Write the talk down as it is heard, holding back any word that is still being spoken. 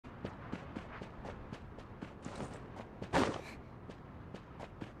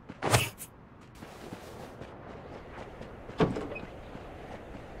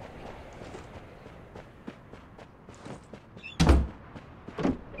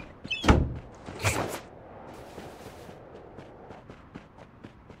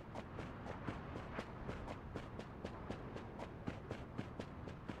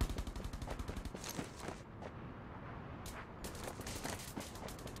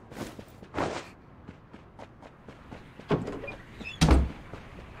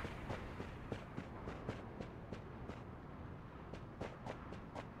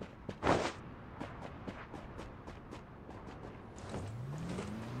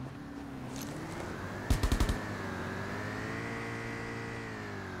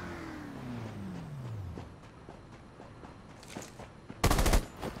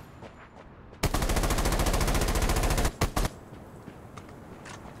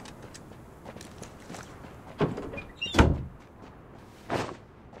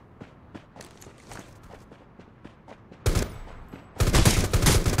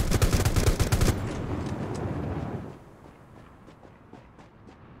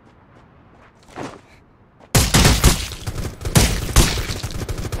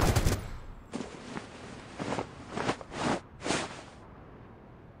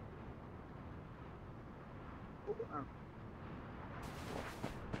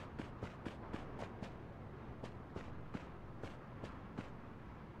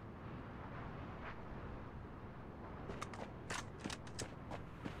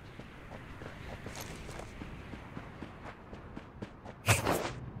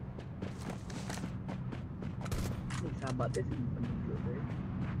mati sih muncul deh.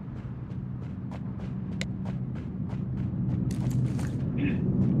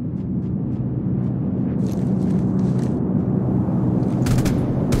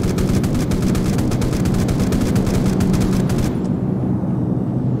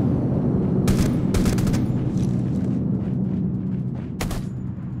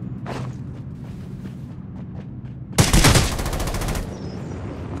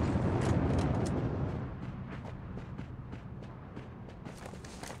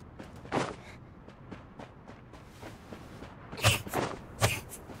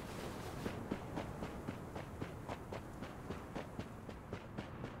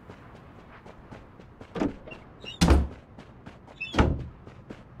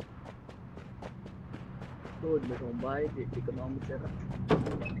 Tuh, besok baik di ekonomi cerah.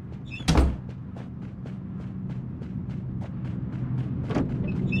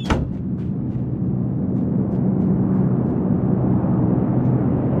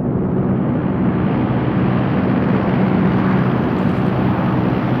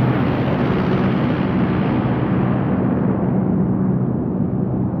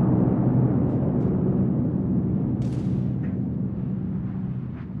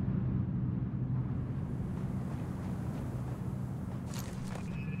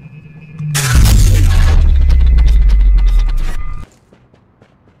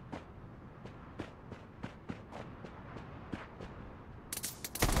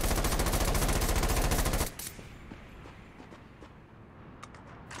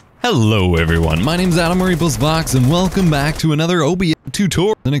 Hello everyone, my name is Adam Box and welcome back to another OBS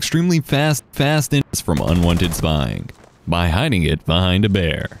tutorial. An extremely fast from unwanted spying by hiding it behind a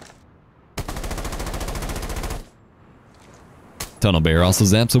bear. Tunnel Bear also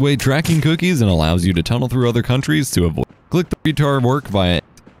zaps away tracking cookies and allows you to tunnel through other countries to avoid. Click the retard work via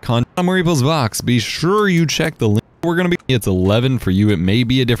Adam Box. Be sure you check the link. We're gonna be. It's 11 for you. It may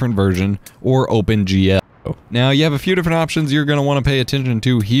be a different version or OpenGL. Now you have a few different options you're going to want to pay attention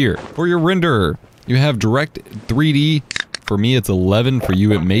to here. For your renderer, you have Direct 3D. For me it's 11, for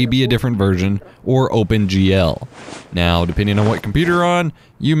you it may be a different version, or OpenGL. Now depending on what computer you're on,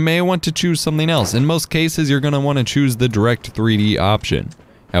 you may want to choose something else. In most cases you're going to want to choose the Direct 3D option.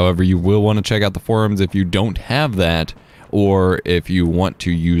 However, you will want to check out the forums if you don't have that, or if you want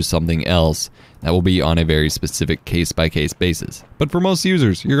to use something else. That will be on a very specific case-by-case basis. But for most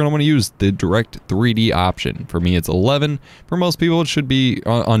users, you're going to want to use the Direct 3D option. For me, it's 11. For most people, it should be,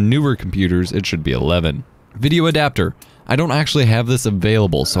 on newer computers, it should be 11. Video adapter. I don't actually have this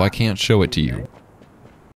available, so I can't show it to you.